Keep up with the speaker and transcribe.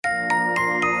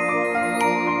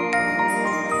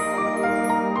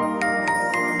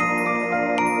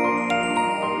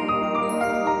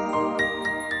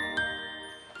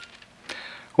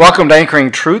Welcome to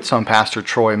Anchoring Truths. I'm Pastor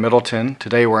Troy Middleton.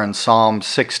 Today we're in Psalm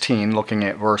 16, looking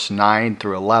at verse 9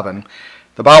 through 11.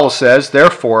 The Bible says,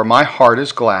 "Therefore my heart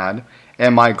is glad,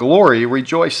 and my glory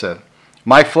rejoiceth.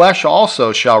 My flesh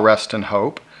also shall rest in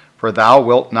hope, for thou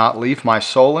wilt not leave my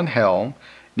soul in hell,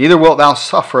 neither wilt thou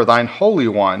suffer thine Holy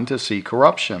One to see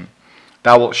corruption.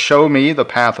 Thou wilt show me the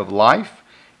path of life.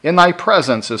 In thy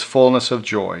presence is fullness of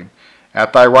joy.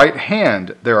 At thy right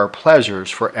hand there are pleasures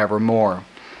forevermore."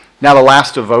 Now, the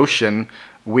last devotion,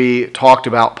 we talked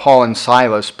about Paul and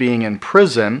Silas being in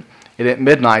prison, and at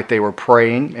midnight they were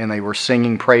praying and they were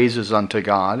singing praises unto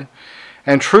God.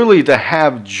 And truly, to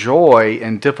have joy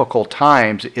in difficult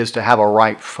times is to have a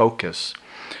right focus.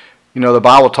 You know, the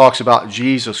Bible talks about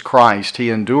Jesus Christ.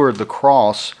 He endured the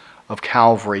cross of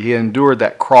Calvary. He endured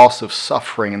that cross of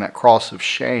suffering and that cross of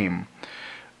shame.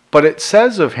 But it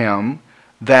says of him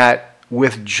that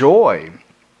with joy,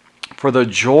 for the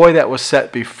joy that was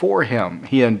set before him,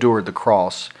 he endured the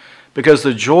cross. Because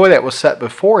the joy that was set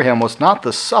before him was not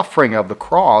the suffering of the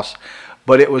cross,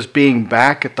 but it was being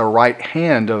back at the right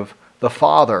hand of the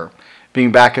Father,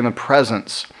 being back in the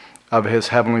presence of his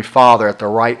Heavenly Father, at the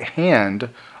right hand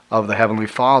of the Heavenly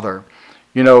Father.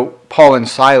 You know, Paul and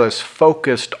Silas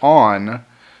focused on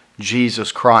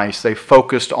Jesus Christ. They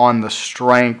focused on the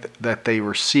strength that they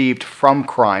received from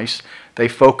Christ. They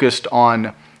focused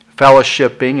on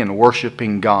fellowshipping and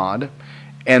worshiping God,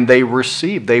 and they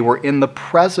were in the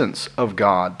presence of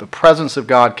God. The presence of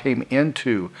God came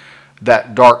into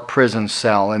that dark prison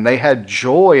cell, and they had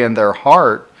joy in their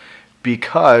heart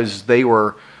because they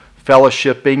were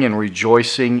fellowshipping and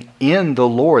rejoicing in the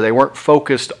Lord. They weren't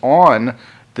focused on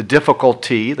the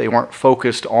difficulty, they weren't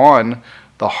focused on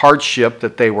the hardship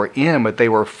that they were in, but they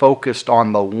were focused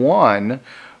on the one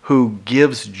who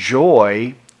gives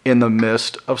joy in the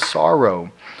midst of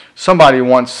sorrow. Somebody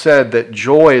once said that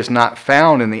joy is not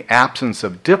found in the absence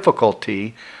of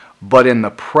difficulty, but in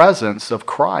the presence of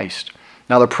Christ.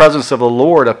 Now, the presence of the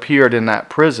Lord appeared in that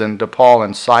prison to Paul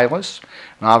and Silas.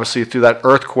 And obviously, through that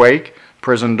earthquake,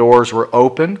 prison doors were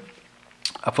opened.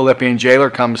 A Philippian jailer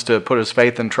comes to put his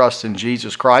faith and trust in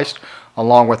Jesus Christ,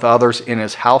 along with others in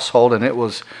his household, and it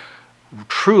was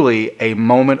truly a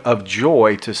moment of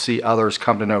joy to see others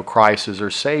come to know Christ as their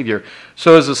Savior.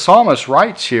 So as the psalmist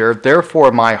writes here,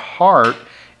 "Therefore my heart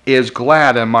is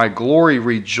glad, and my glory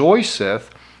rejoiceth.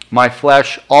 My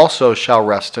flesh also shall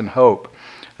rest in hope."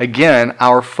 Again,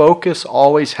 our focus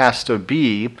always has to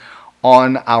be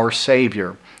on our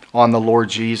Savior, on the Lord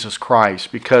Jesus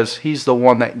Christ, because He's the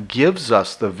one that gives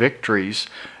us the victories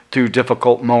through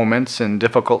difficult moments and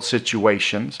difficult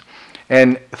situations.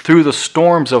 And through the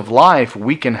storms of life,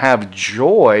 we can have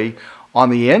joy on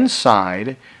the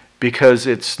inside because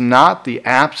it's not the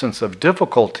absence of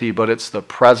difficulty, but it's the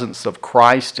presence of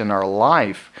Christ in our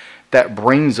life that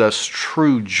brings us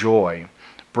true joy,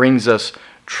 brings us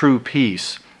true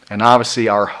peace. And obviously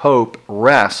our hope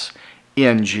rests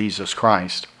in Jesus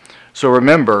Christ. So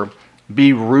remember,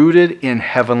 be rooted in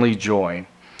heavenly joy.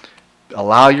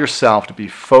 Allow yourself to be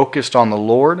focused on the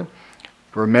Lord,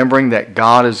 remembering that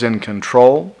God is in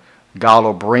control. God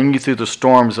will bring you through the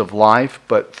storms of life,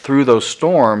 but through those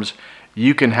storms,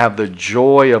 you can have the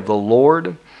joy of the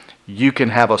Lord. You can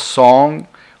have a song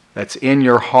that's in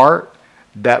your heart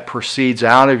that proceeds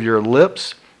out of your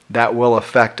lips that will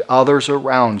affect others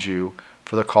around you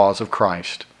for the cause of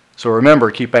Christ. So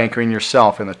remember, keep anchoring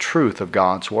yourself in the truth of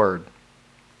God's Word.